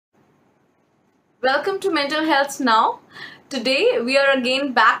Welcome to Mental Health Now. Today we are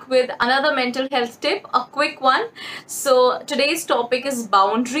again back with another mental health tip, a quick one. So today's topic is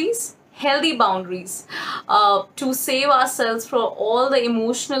boundaries, healthy boundaries, to save ourselves from all the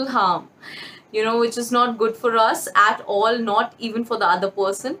emotional harm, which is not good for us at all, not even for the other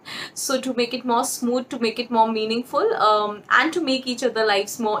person. So to make it more smooth, to make it more meaningful, and to make each other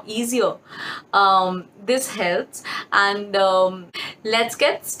lives more easier, this helps. And let's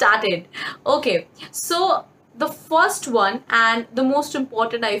get started. Okay, so the first one and the most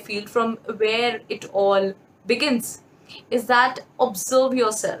important, I feel, from where it all begins, is that observe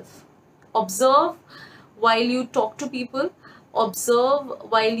yourself. Observe while you talk to people, observe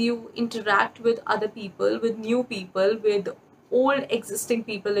while you interact with other people, with new people, with old existing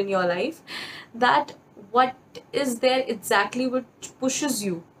people in your life, that what is there exactly which pushes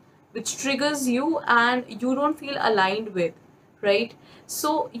you, which triggers you, and you don't feel aligned with, right?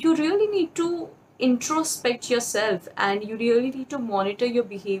 So you really need to introspect yourself, and you really need to monitor your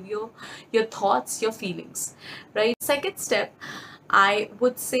behavior, your thoughts, your feelings, right? Second step, I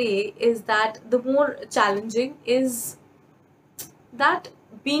would say, is that the more challenging is that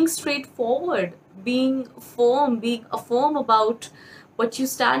being straightforward, being firm, being affirm about what you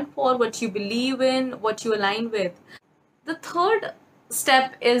stand for, what you believe in, what you align with. The third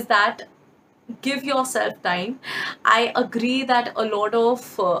step is that give yourself time. I agree that a lot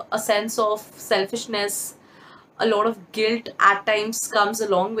of a sense of selfishness, a lot of guilt at times comes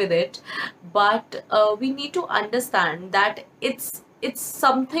along with it, but we need to understand that it's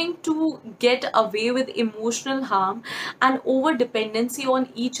something to get away with emotional harm and over dependency on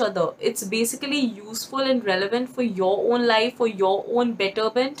each other. It's basically useful and relevant for your own life, for your own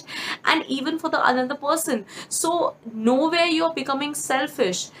betterment, and even for the another person. So nowhere you're becoming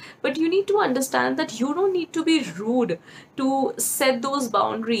selfish, but you need to understand that you don't need to be rude to set those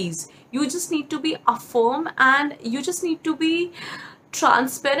boundaries. You just need to be affirm, and you just need to be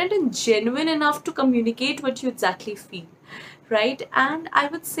transparent and genuine enough to communicate what you exactly feel, right? And I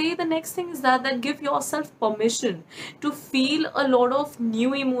would say the next thing is that give yourself permission to feel a lot of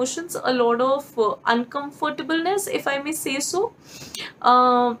new emotions, a lot of uncomfortableness, if I may say so.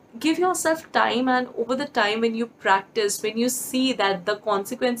 Give yourself time, and over the time, when you practice, when you see that the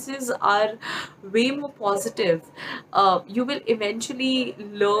consequences are way more positive, you will eventually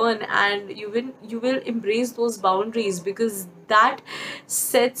learn, and you will embrace those boundaries, because that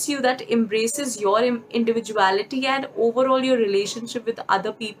sets you, that embraces your individuality and overall your relationship with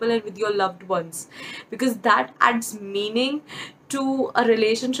other people and with your loved ones, because that adds meaning to a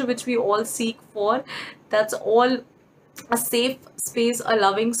relationship which we all seek for. That's all a safe space, a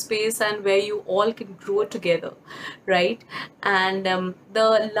loving space, and where you all can grow together, right? And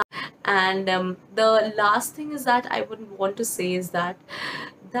the last thing is that I would want to say is that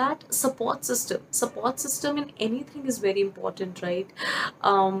support system in anything is very important, right?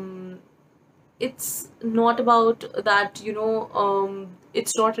 um it's not about that,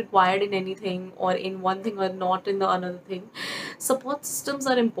 it's not required in anything or in one thing or not in the another thing. Support systems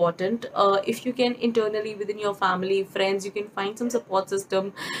are important. If you can internally within your family, friends, you can find some support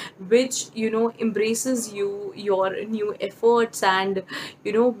system which embraces you, your new efforts, and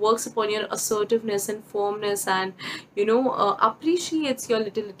works upon your assertiveness and firmness, and appreciates your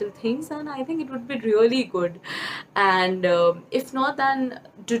little things. And I think it would be really good. And if not, then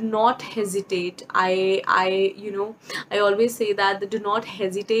do not hesitate. I always say that do not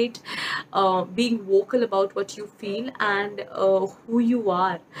hesitate being vocal about what you feel and who you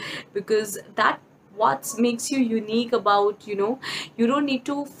are, because that what makes you unique. About you don't need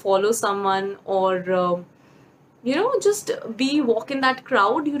to follow someone or just be walk in that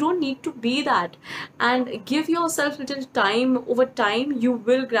crowd. You don't need to be that, and give yourself little time. Over time you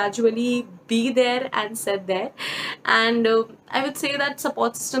will gradually be there and set there. And I would say that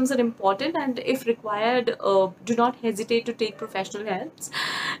support systems are important, and if required, do not hesitate to take professional help,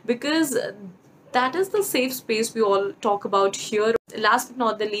 because that is the safe space we all talk about here. Last but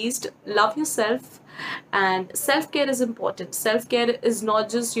not the least, love yourself. And self-care is important. Self-care is not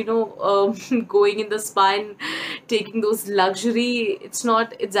just going in the spa and taking those luxury. It's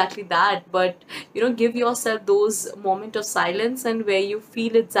not exactly that, but give yourself those moment of silence, and where you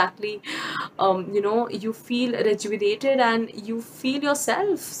feel exactly you feel rejuvenated and you feel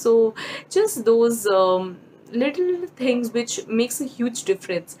yourself. So just those little things which makes a huge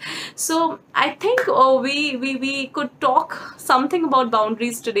difference. So I think we could talk something about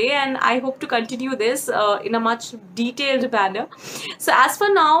boundaries today, and I hope to continue this in a much detailed manner. So as for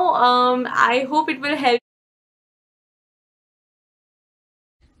now, I hope it will help.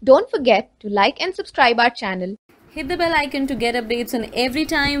 Don't forget to like and subscribe our channel. Hit the bell icon to get updates on every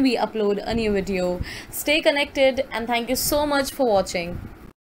time we upload a new video. Stay connected and thank you so much for watching.